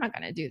was like, I'm not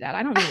going to do that.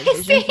 I don't need a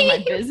vision for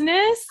my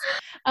business.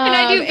 And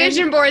I do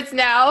vision boards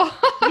now.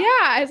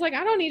 Yeah. I was like,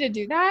 I don't need to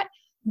do that.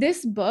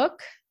 This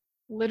book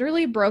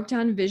literally broke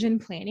down vision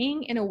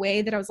planning in a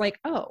way that I was like,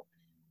 oh,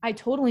 I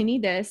totally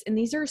need this. And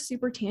these are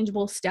super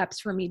tangible steps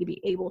for me to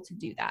be able to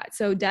do that.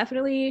 So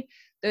definitely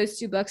those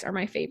 2 books are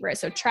my favorite.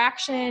 So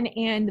Traction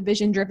and The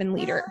Vision Driven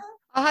Leader.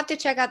 I'll have to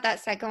check out that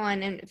second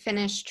one and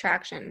finish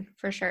Traction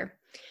for sure.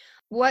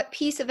 What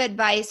piece of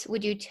advice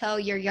would you tell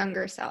your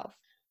younger self?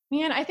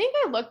 Man, I think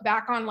I look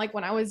back on like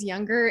when I was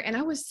younger and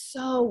I was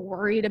so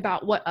worried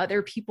about what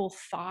other people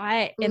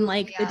thought and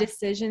like the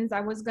decisions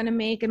I was going to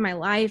make in my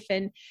life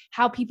and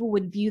how people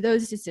would view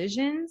those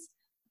decisions.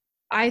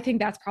 I think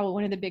that's probably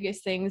one of the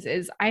biggest things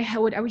is I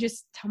would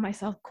just tell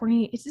myself,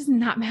 Courtney, it does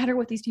not matter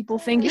what these people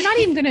think. You're not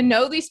even going to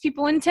know these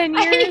people in 10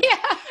 years.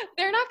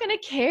 They're not going to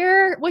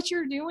care what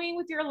you're doing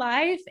with your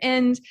life.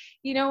 And,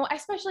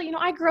 especially,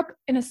 I grew up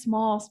in a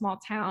small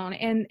town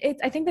and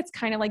I think that's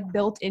kind of like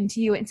built into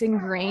you. It's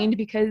ingrained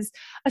because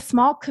a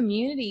small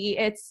community,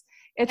 it's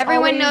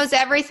everyone knows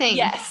everything.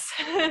 Yes.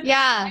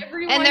 Yeah.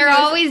 And they're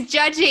always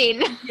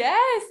judging.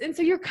 Yes. And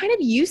so you're kind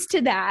of used to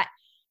that.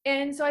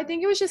 And so I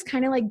think it was just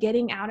kind of like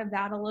getting out of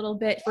that a little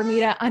bit for me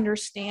to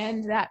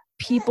understand that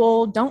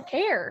people don't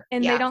care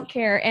and they don't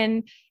care.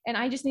 And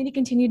I just need to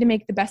continue to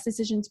make the best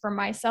decisions for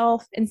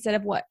myself instead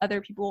of what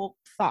other people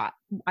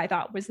I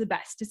thought was the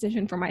best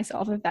decision for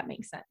myself, if that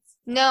makes sense.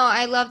 No,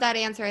 I love that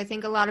answer. I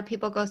think a lot of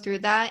people go through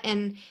that.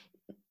 And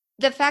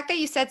the fact that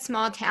you said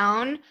small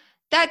town,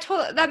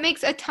 that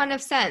makes a ton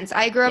of sense.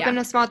 I grew up in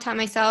a small town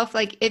myself.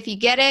 Like if you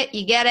get it,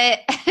 you get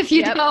it. If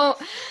you don't,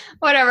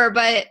 whatever.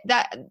 But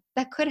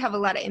that could have a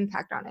lot of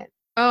impact on it.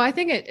 Oh, I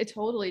think it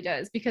totally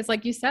does because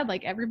like you said,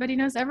 like everybody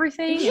knows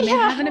everything and they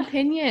have an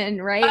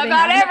opinion, right?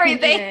 About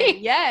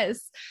everything.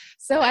 Yes.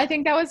 So I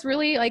think that was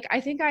really like,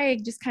 I think I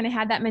just kind of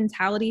had that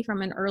mentality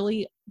from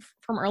early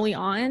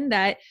on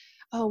that,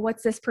 oh,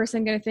 what's this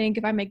person going to think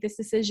if I make this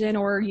decision?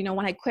 Or,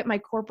 when I quit my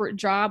corporate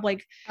job,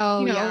 like,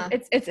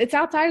 it's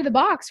outside of the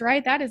box,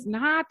 right? That is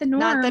not the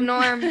norm. Not the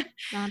norm.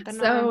 Not the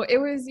norm. So it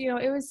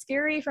was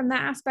scary from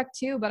that aspect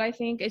too. But I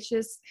think it's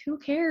just, who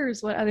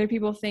cares what other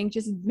people think?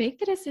 Just make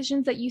the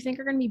decisions that you think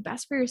are going to be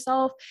best for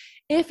yourself.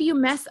 If you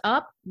mess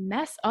up,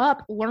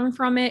 learn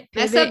from it.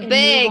 Mess up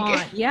big.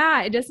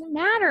 Yeah, it doesn't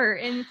matter.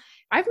 And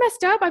I've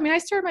messed up. I mean, I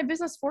started my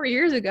business 4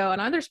 years ago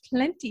and there's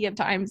plenty of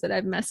times that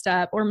I've messed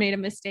up or made a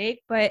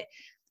mistake, but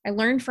I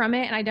learned from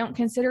it and I don't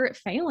consider it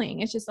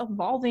failing. It's just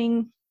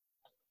evolving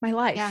my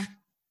life.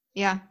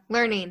 Yeah.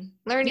 Learning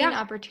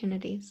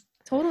opportunities.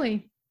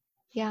 Totally.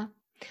 Yeah.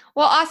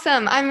 Well,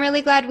 awesome. I'm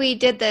really glad we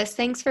did this.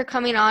 Thanks for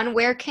coming on.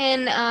 Where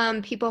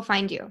can people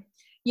find you?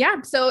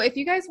 Yeah. So if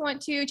you guys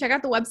want to check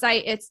out the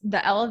website, it's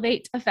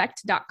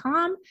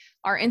theelevateeffect.com.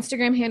 Our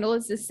Instagram handle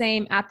is the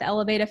same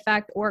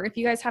 @theelevateeffect. Or if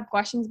you guys have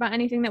questions about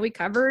anything that we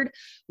covered,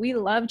 we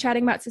love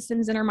chatting about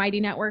systems in our Mighty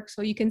Network.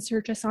 So you can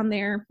search us on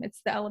there.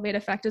 It's the Elevate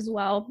Effect as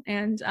well.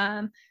 And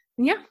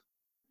yeah. Do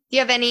you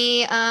have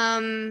any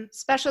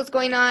specials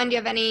going on? Do you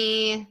have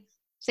anything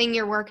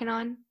you're working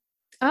on?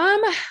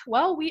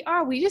 Well, we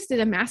just did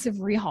a massive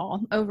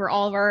rehaul over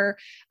all of our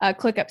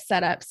ClickUp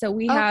setup. So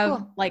we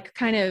have like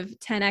kind of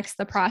 10x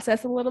the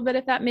process a little bit,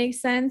 if that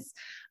makes sense.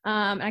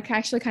 I can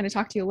actually kind of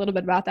talk to you a little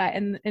bit about that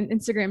in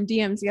Instagram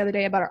DMs the other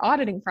day about our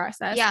auditing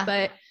process. Yeah.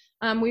 But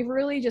we've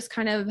really just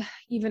kind of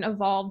even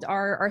evolved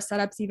our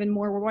setups even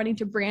more. We're wanting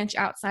to branch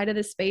outside of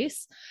the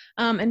space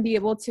and be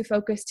able to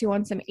focus too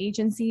on some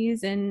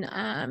agencies and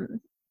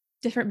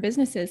different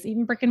businesses,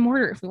 even brick and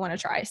mortar if we want to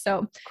try.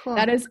 So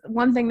that is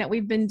one thing that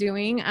we've been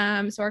doing.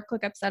 So our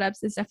ClickUp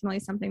setups is definitely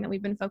something that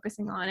we've been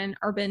focusing on and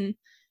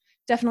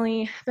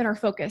definitely been our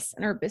focus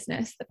in our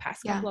business the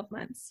past couple of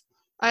months.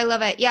 I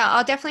love it. Yeah,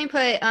 I'll definitely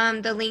put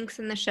the links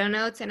in the show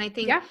notes. And I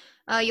think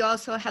you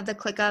also have the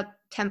ClickUp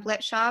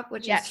template shop,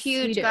 which is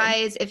huge,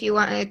 guys. If you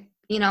want to,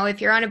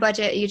 if you're on a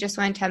budget, you just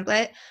want a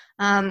template,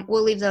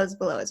 we'll leave those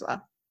below as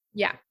well.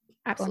 Yeah,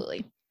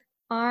 absolutely. Cool.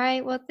 All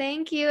right. Well,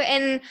 thank you.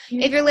 And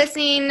if you're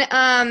listening,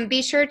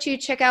 be sure to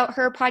check out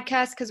her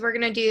podcast because we're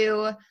going to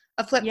do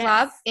a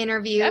flip-flop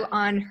interview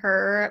on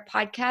her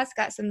podcast.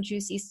 Got some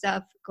juicy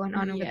stuff going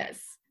on over there.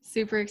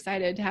 Super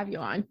excited to have you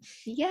on.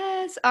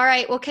 Yes. All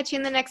right. We'll catch you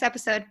in the next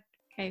episode.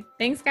 Okay.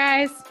 Thanks,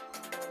 guys.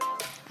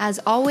 As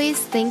always,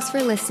 thanks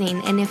for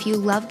listening. And if you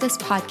love this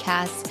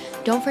podcast,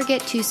 don't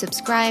forget to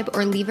subscribe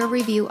or leave a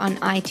review on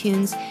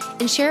iTunes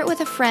and share it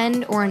with a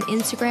friend or on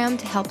Instagram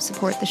to help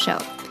support the show.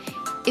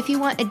 If you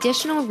want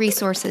additional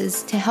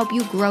resources to help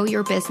you grow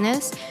your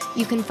business,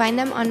 you can find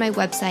them on my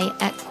website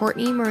at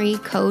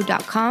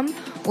CourtneyMarieCo.com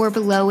or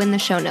below in the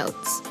show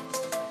notes.